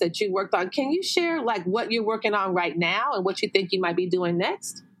projects that you worked on. Can you share like what you're working on right now and what you think you might be doing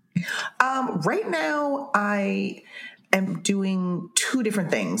next? Right now, I am doing two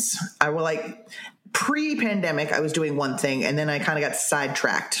different things. Pre-pandemic, I was doing one thing, and then I kind of got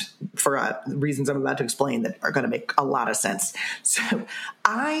sidetracked for reasons I'm about to explain that are going to make a lot of sense. So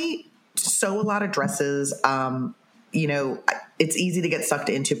I sew a lot of dresses. It's easy to get sucked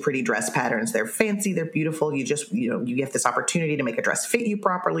into pretty dress patterns. They're fancy, they're beautiful. You just, you have this opportunity to make a dress fit you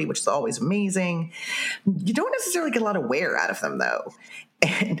properly, which is always amazing. You don't necessarily get a lot of wear out of them, though.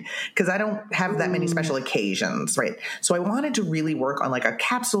 And because I don't have that many special occasions, right? So I wanted to really work on like a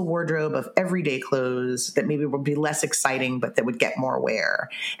capsule wardrobe of everyday clothes that maybe would be less exciting, but that would get more wear.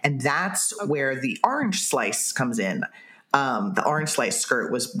 And that's where the orange slice comes in. The orange slice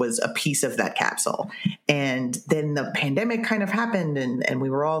skirt was a piece of that capsule. And then the pandemic kind of happened, and we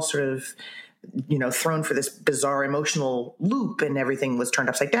were all sort of, thrown for this bizarre emotional loop, and everything was turned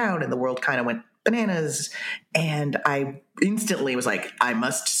upside down, and the world kind of went bananas. And I instantly was like, I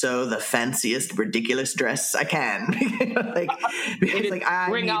must sew the fanciest, ridiculous dress I can. because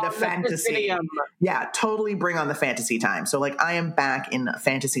I need the fantasy. Yeah, totally bring on the fantasy time. So like I am back in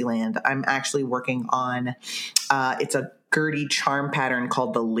Fantasyland. I'm actually working on, it's a Gertie charm pattern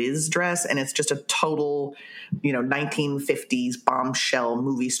called the Liz dress. And it's just a total, 1950s bombshell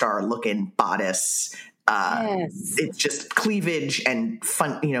movie star looking bodice. It's just cleavage and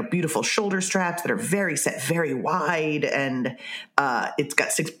fun, beautiful shoulder straps that are very set, very wide. And it's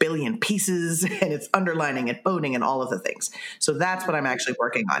got 6 billion pieces, and it's underlining and boning and all of the things. So that's what I'm actually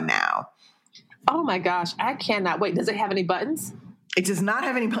working on now. Oh my gosh. I cannot wait. Does it have any buttons? It does not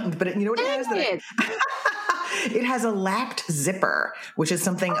have any buttons, but you know what it has? It has a lapped zipper, which is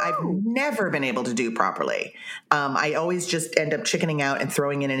something I've never been able to do properly. I always just end up chickening out and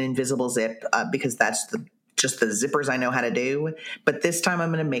throwing in an invisible zip because that's just the zippers I know how to do. But this time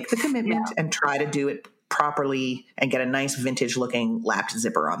I'm going to make the commitment and try to do it properly and get a nice vintage looking lapped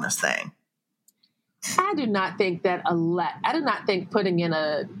zipper on this thing. I do not think putting in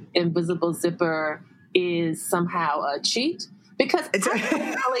an invisible zipper is somehow a cheat. Because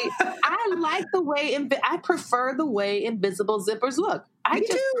I like the way I prefer the way invisible zippers look. I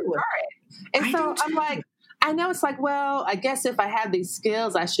just prefer it. And so I'm like, I know it's like, well, I guess if I have these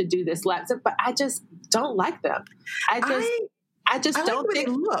skills, I should do this lap zip, but I just don't like them. I just don't think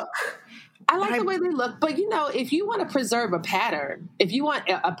they look. I like the way they look, but if you want to preserve a pattern, if you want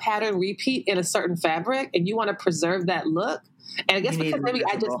a pattern repeat in a certain fabric and you want to preserve that look, And I guess because maybe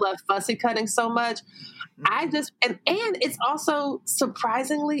I just love fussy cutting so much, I just, and it's also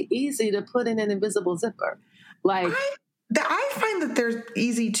surprisingly easy to put in an invisible zipper. Like, I find that they're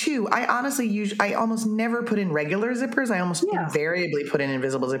easy too. I honestly I almost never put in regular zippers. I almost invariably put in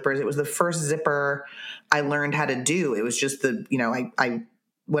invisible zippers. It was the first zipper I learned how to do. It was just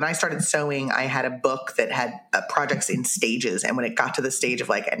when I started sewing, I had a book that had projects in stages. And when it got to the stage of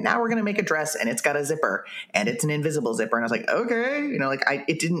like, and now we're going to make a dress and it's got a zipper and it's an invisible zipper. And I was like, okay, I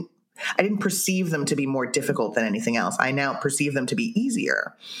didn't perceive them to be more difficult than anything else. I now perceive them to be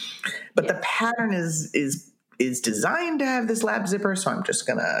easier, but the pattern is designed to have this lap zipper. So I'm just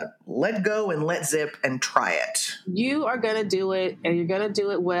going to let go and let zip and try it. You are going to do it, and you're going to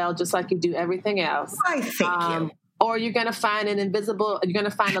do it well, just like you do everything else. I thank you. Or you're going to find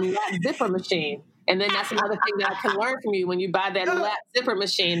a lap zipper machine. And then that's another thing that I can learn from you. When you buy that lap zipper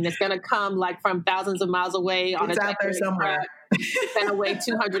machine, it's going to come like from thousands of miles away on it's out there somewhere. It's going to weigh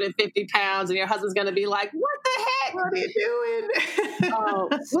 250 pounds, and your husband's going to be like, "What the heck? What are you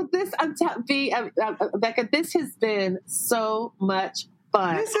doing?" With this, Becca, this has been so much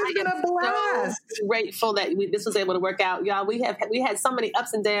fun. This has been a blast. So grateful that this was able to work out, y'all. We had so many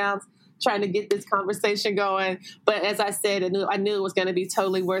ups and downs trying to get this conversation going. But as I said, I knew it was going to be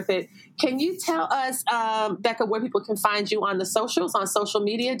totally worth it. Can you tell us, Becca, where people can find you on the socials, on social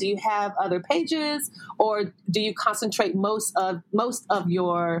media? Do you have other pages, or do you concentrate most of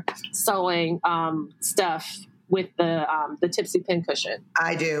your sewing stuff with the Tipsy Pincushion?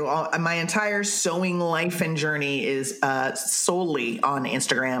 I do. My entire sewing life and journey is solely on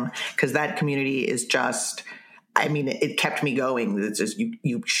Instagram, because that community is just... it kept me going. It's just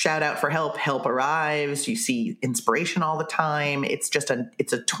you shout out for help arrives. You see inspiration all the time. It's a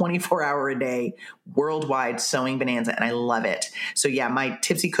 24-hour a day worldwide sewing bonanza, and I love it. So yeah, my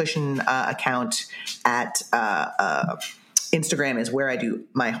Tipsy Cushion account at Instagram is where I do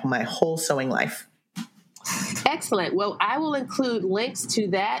my whole sewing life. Excellent. Well, I will include links to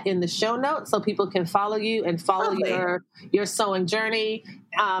that in the show notes so people can follow you and follow your sewing journey.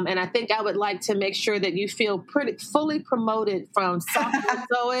 And I think I would like to make sure that you feel pretty fully promoted from sophomore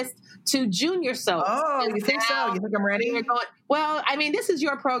sewist to junior sewist. Oh, you think so? You think I'm ready? Well, this is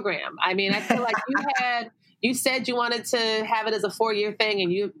your program. I feel like you said you wanted to have it as a 4-year thing,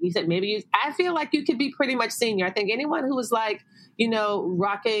 and you said I feel like you could be pretty much senior. I think anyone who was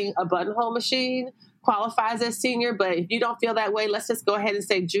rocking a buttonhole machine qualifies as senior, but if you don't feel that way, let's just go ahead and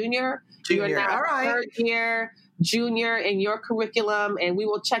say junior. You are now all right. Third year junior in your curriculum, and we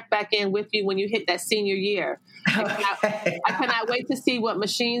will check back in with you when you hit that senior year. Okay. I cannot wait to see what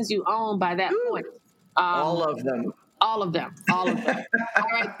machines you own by that point. All of them. All of them. All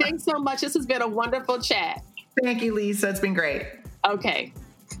right. Thanks so much. This has been a wonderful chat. Thank you, Lisa. It's been great. Okay.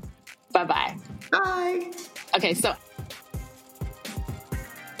 Bye-bye. Bye. Okay, so...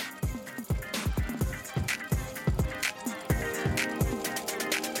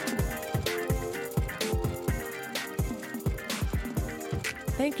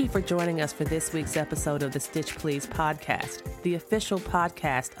 Thank you for joining us for this week's episode of the Stitch Please podcast, the official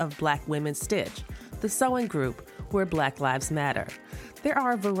podcast of Black Women Stitch, the sewing group where Black Lives Matter. There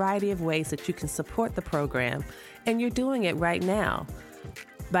are a variety of ways that you can support the program, and you're doing it right now.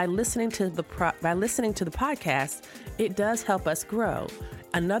 By listening to the podcast, it does help us grow.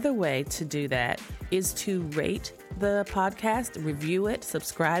 Another way to do that is to rate the podcast, review it,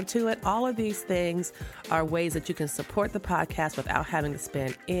 subscribe to it. All of these things are ways that you can support the podcast without having to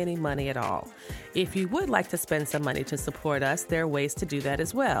spend any money at all. If you would like to spend some money to support us, there are ways to do that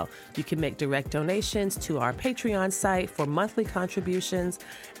as well. You can make direct donations to our Patreon site for monthly contributions,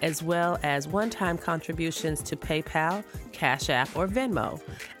 as well as one-time contributions to PayPal, Cash App, or Venmo.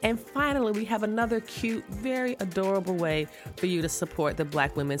 And finally, we have another cute, very adorable way for you to support the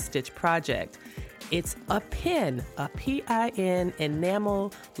Black Women Stitch Project. It's a pin, a PIN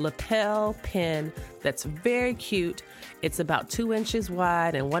enamel lapel pin that's very cute. It's about 2 inches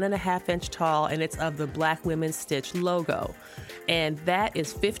wide and 1.5 inch tall, and it's of the Black Women Stitch logo. And that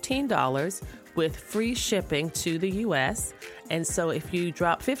is $15 with free shipping to the U.S. And so if you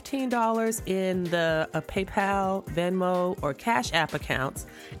drop $15 in the PayPal, Venmo, or Cash App accounts,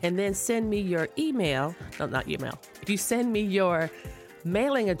 and then send me your if you send me your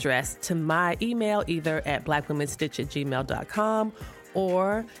mailing address to my email, either at blackwomenstitch@gmail.com,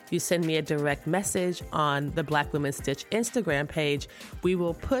 or you send me a direct message on the Black Women Stitch Instagram page, we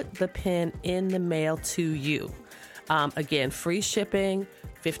will put the pin in the mail to you. Again, free shipping,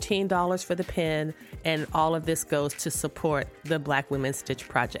 $15 for the pin, and all of this goes to support the Black Women Stitch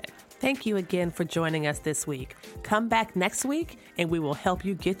Project. Thank you again for joining us this week. Come back next week, and we will help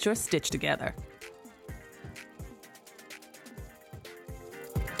you get your stitch together.